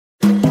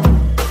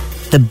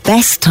the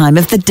best time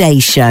of the day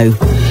show.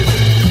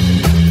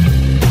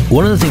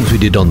 One of the things we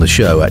did on the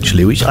show,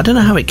 actually, which I don't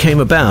know how it came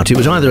about, it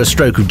was either a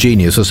stroke of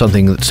genius or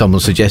something that someone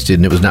suggested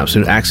and it was an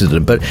absolute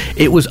accident, but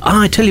it was,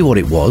 I tell you what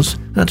it was,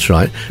 that's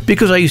right,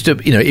 because I used to,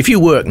 if you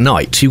work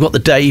nights, you've got the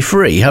day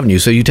free, haven't you?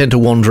 So you tend to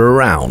wander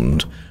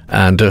around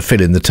and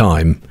fill in the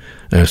time.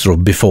 Sort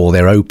of before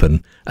they're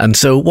open. And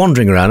so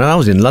wandering around, and I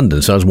was in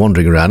London, so I was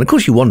wandering around. Of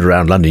course, you wander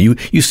around London,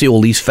 you see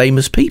all these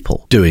famous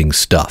people doing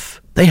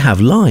stuff. They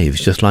have lives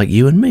just like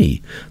you and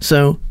me.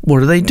 So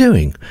what are they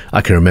doing?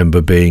 I can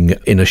remember being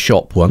in a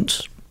shop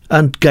once,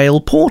 and Gail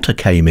Porter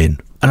came in.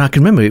 And I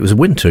can remember it was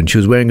winter, and she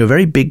was wearing a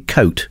very big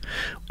coat.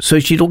 So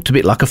she looked a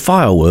bit like a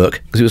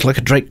firework, because it was like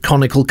a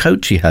draconical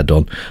coat she had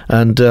on.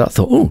 And I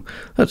thought, oh,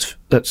 that's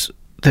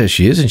there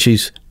she is, and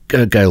she's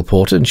Gail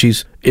Porter, and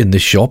she's in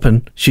this shop,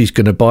 and she's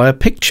going to buy a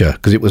picture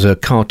because it was a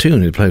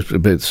cartoon.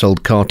 It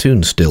sold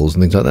cartoon stills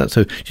and things like that.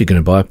 So she's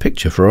going to buy a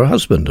picture for her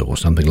husband or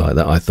something like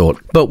that, I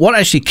thought. But what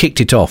actually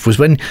kicked it off was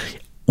when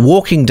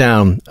walking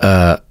down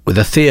with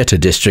a theatre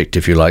district,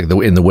 if you like,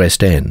 in the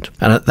West End.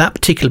 And at that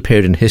particular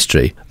period in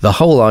history, the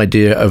whole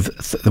idea of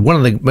one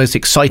of the most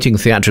exciting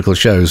theatrical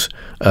shows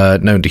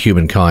known to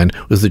humankind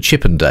was the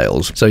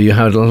Chippendales. So you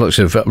had lots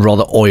of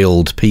rather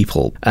oiled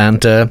people.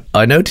 And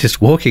I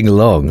noticed walking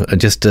along and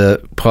just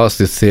past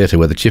this theatre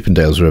where the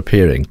Chippendales were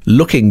appearing,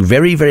 looking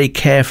very, very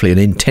carefully and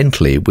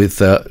intently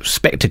with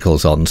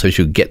spectacles on so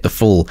she could get the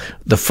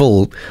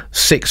full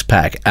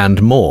six-pack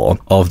and more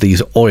of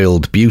these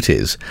oiled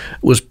beauties,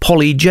 was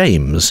Polly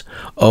James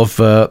of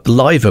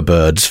Liver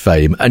Birds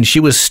fame, and she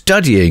was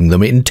studying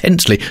them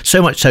intensely,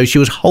 so much so she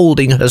was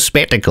holding her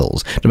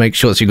spectacles to make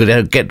sure she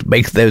could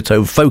make them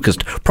so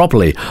focused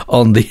properly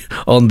on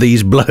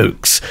these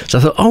blokes. So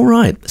I thought, all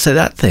right, so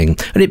that thing,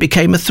 and it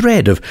became a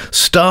thread of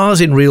stars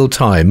in real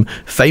time,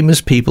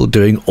 famous people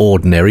doing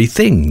ordinary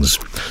things,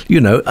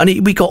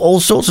 and we got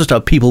all sorts of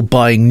stuff, people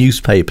buying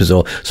newspapers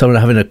or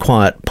someone having a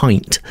quiet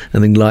pint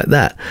and things like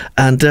that,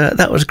 and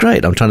that was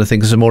great. I'm trying to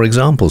think of some more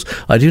examples.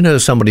 I do know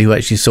somebody who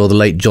actually saw the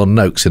late John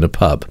Noakes in a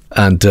pub,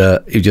 and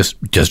he just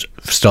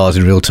stars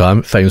in real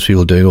time, famous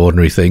people doing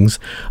ordinary things,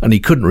 and he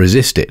couldn't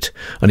resist it,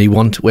 and he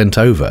went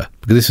over,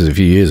 because this was a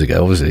few years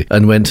ago, obviously,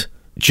 and went,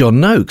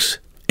 John Noakes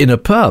in a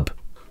pub.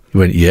 He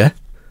went, yeah,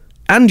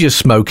 and you're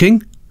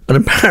smoking? And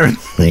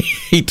apparently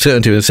he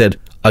turned to him and said,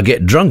 I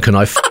get drunk and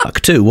I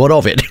fuck too, what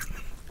of it?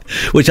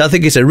 Which I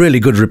think is a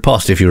really good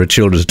riposte if you're a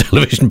children's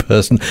television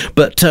person.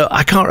 But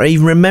I can't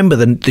even remember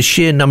the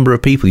sheer number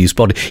of people you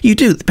spotted. You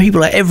do.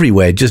 People are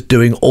everywhere just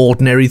doing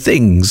ordinary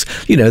things.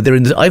 They're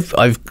in.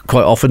 I've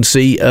quite often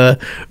see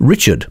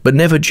Richard, but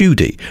never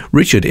Judy.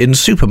 Richard in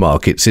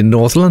supermarkets in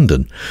North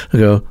London. I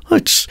go, oh,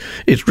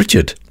 it's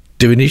Richard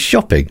doing his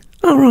shopping.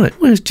 Oh, right,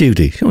 where's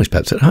Judy? She's always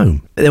perhaps at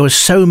home. There were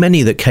so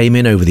many that came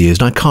in over the years,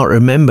 and I can't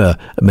remember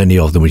many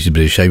of them, which is a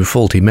bit of a shame,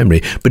 faulty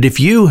memory. But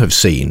if you have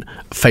seen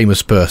a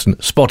famous person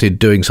spotted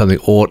doing something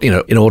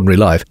in ordinary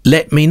life,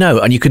 let me know.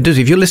 And you can do this.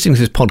 If you're listening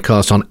to this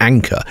podcast on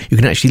Anchor, you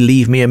can actually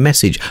leave me a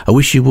message. I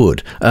wish you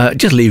would.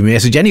 Just leave me a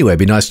message anyway. It'd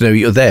be nice to know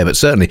you're there. But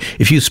certainly,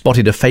 if you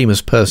spotted a famous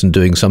person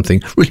doing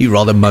something really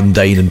rather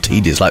mundane and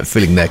tedious, like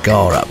filling their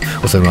car up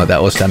or something like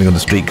that, or standing on the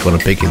street corner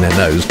picking their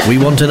nose, we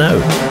want to know.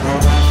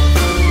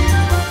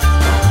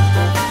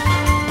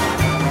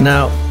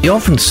 Now, you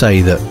often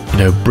say that,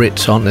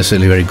 Brits aren't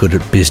necessarily very good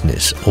at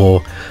business,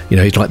 or,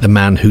 it's like the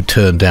man who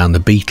turned down the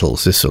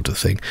Beatles, this sort of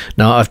thing.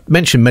 Now, I've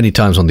mentioned many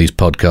times on these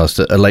podcasts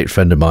that a late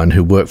friend of mine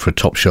who worked for a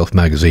top shelf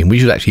magazine,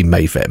 which was actually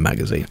Mayfair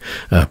magazine,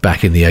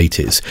 back in the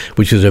 80s,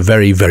 which was a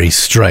very, very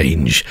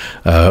strange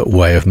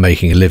way of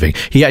making a living.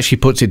 He actually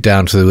puts it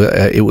down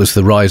to it was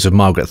the rise of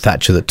Margaret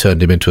Thatcher that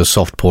turned him into a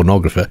soft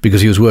pornographer,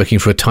 because he was working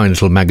for a tiny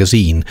little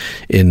magazine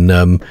in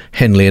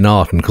Henley and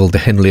Arden called the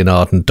Henley and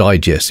Arden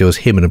Digest. There was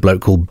him and a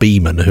bloke called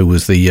Beeman, who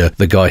was the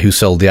guy who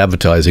sold the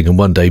advertising, and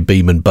one day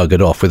Beeman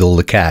buggered off with all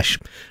the cash,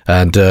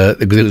 and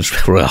it was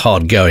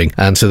hard going,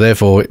 and so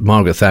therefore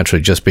Margaret Thatcher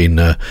had just been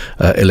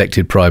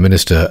elected Prime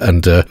Minister,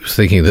 and was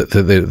thinking that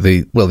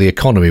the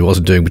economy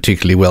wasn't doing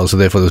particularly well, so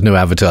therefore there was no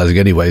advertising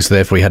anyway, so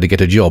therefore he had to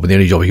get a job, and the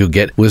only job he could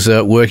get was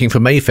working for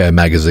Mayfair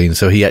magazine,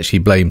 so he actually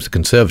blames the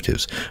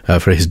Conservatives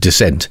for his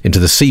descent into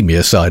the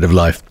seamier side of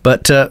life.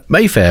 But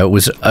Mayfair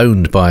was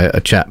owned by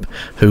a chap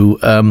who,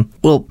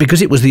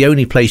 because it was the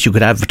only place you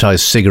could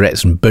advertise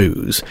cigarettes and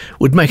booze,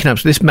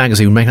 this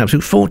magazine would make an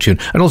absolute fortune.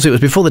 And also it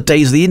was before the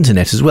days of the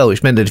internet as well,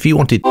 which meant that if you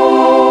wanted,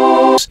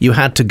 you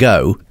had to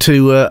go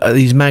to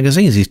these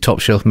magazines, these top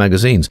shelf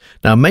magazines.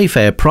 Now,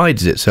 Mayfair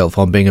prides itself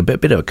on being a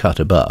bit of a cut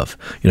above,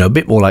 a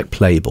bit more like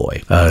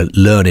Playboy,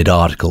 learned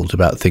articles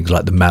about things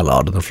like the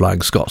Mallard and the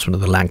Flying Scotsman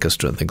and the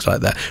Lancaster and things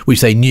like that,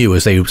 which they knew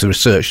as they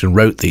researched and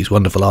wrote these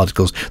wonderful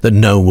articles that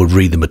no one would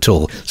read them at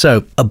all.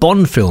 So a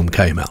Bond film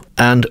came out,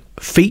 and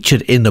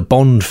featured in the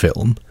Bond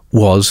film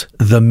was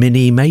the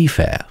Mini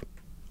Mayfair,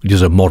 which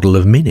is a model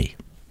of Mini.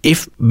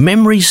 If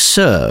memory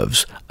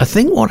serves, I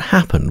think what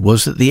happened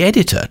was that the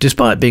editor,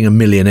 despite being a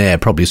millionaire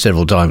probably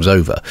several times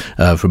over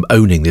from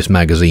owning this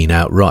magazine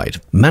outright,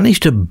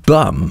 managed to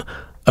bum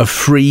a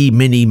free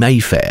Mini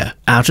Mayfair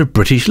out of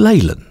British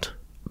Leyland.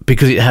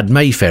 because it had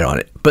Mayfair on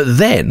it. But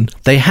then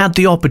they had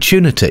the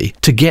opportunity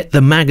to get the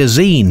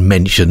magazine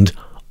mentioned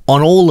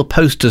on all the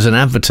posters and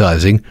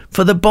advertising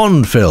for the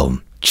Bond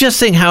film. Just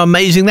think how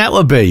amazing that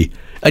would be.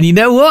 And you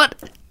know what?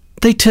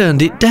 They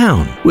turned it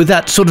down with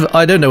that sort of,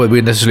 I don't know whether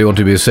we necessarily want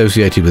to be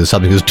associated with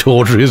something as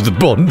tawdry as the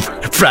Bond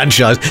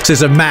franchise.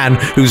 Says a man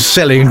who's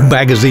selling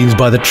magazines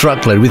by the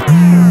truckload with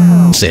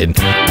in.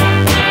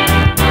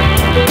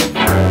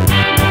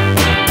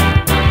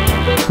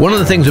 One of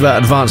the things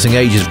about advancing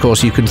age is, of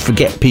course, you can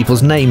forget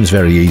people's names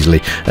very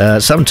easily.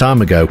 Some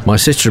time ago, my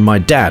sister and my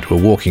dad were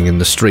walking in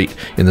the street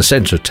in the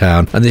centre of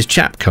town, and this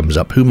chap comes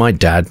up who my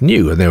dad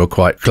knew, and they were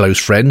quite close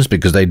friends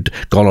because they'd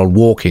gone on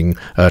walking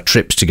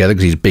trips together,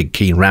 because he's a big,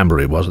 keen rambler,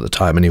 he was at the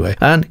time anyway.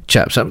 And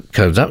chap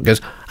comes up and goes,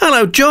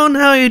 "Hello, John,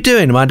 how are you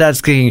doing?" And my dad's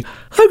thinking,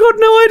 "I've got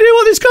no idea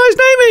what this guy's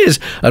name is."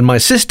 And my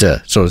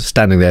sister, sort of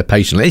standing there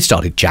patiently,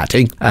 started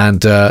chatting.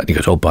 And he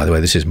goes, "Oh, by the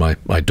way, this is my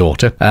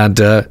daughter." And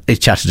he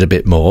chatted a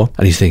bit more.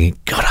 And he's thinking,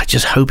 "God, I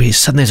just hope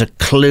there's a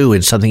clue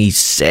in something he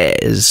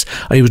says."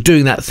 And he was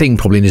doing that thing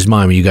probably in his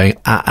mind where you're going,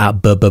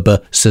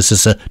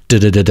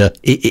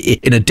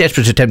 in a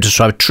desperate attempt to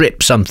try to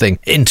trip something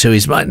into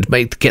his mind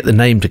to get the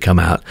name to come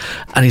out.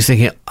 And he's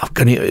thinking,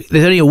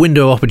 there's only a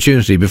window of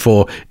opportunity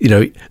before,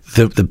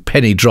 the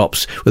penny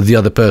drops with the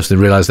other person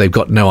who realise they've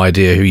got no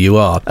idea who you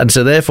are. And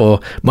so therefore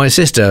my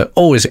sister,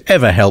 always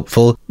ever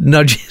helpful,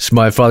 nudges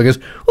my father, goes,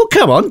 "Well,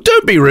 come on,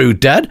 don't be rude,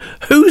 Dad,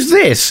 who's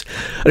this?"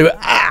 And he went,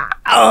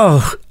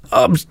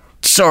 "I'm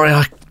sorry,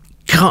 I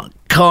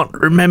can't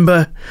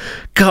remember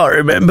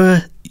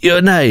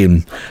your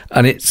name."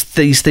 And it's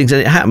these things,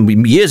 and it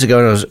happened years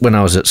ago when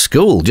I was at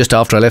school, just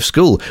after I left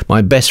school.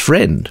 My best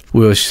friend,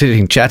 we were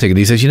sitting chatting, and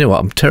he says, "You know what,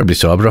 I'm terribly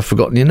sorry, but I've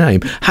forgotten your name."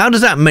 How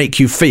does that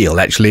make you feel,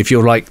 actually, if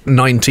you're like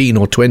 19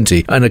 or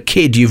 20 and a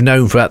kid you've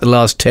known for about the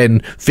last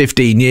 10,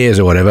 15 years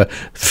or whatever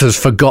has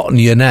forgotten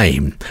your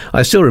name?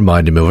 I still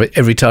remind him of it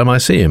every time I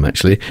see him,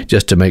 actually,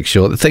 just to make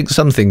sure that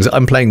some things,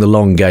 I'm playing the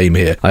long game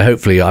here.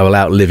 Hopefully I will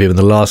outlive him, and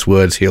the last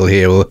words he'll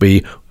hear will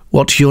be,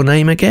 "What's your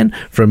name again?"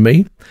 from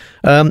me.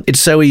 It's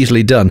so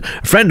easily done.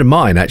 A friend of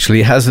mine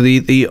actually has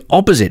the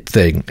opposite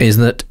thing, is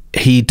that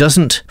he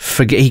doesn't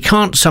forget, he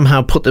can't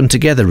somehow put them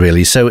together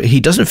really, so he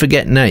doesn't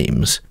forget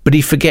names, but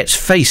he forgets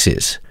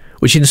faces,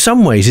 which in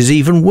some ways is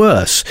even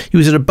worse. He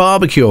was at a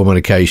barbecue on one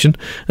occasion,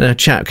 and a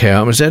chap came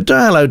up and said,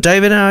 "Hello,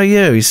 David, how are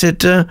you?" He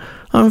said,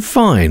 "I'm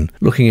fine,"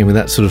 looking at him with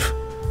that sort of,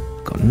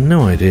 "Got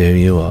no idea who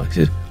you are." He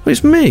said, "Well,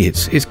 it's me,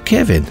 it's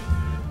Kevin."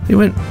 He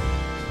went,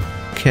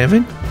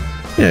 "Kevin?"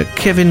 "Yeah,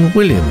 Kevin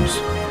Williams."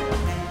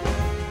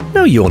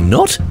 "No, you're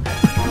not."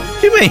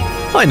 "What do you mean?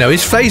 I know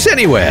his face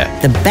anywhere."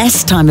 The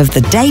Best Time of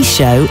the Day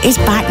show is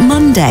back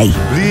Monday.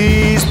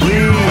 Please,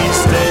 please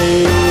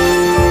stay.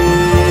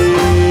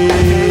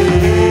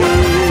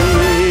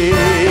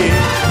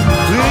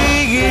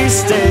 Please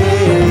stay.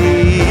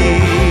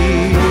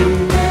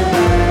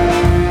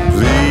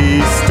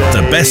 Please stay.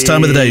 The Best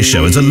Time of the Day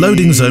show is a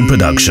Loading Zone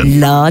production.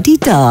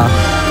 La-di-da.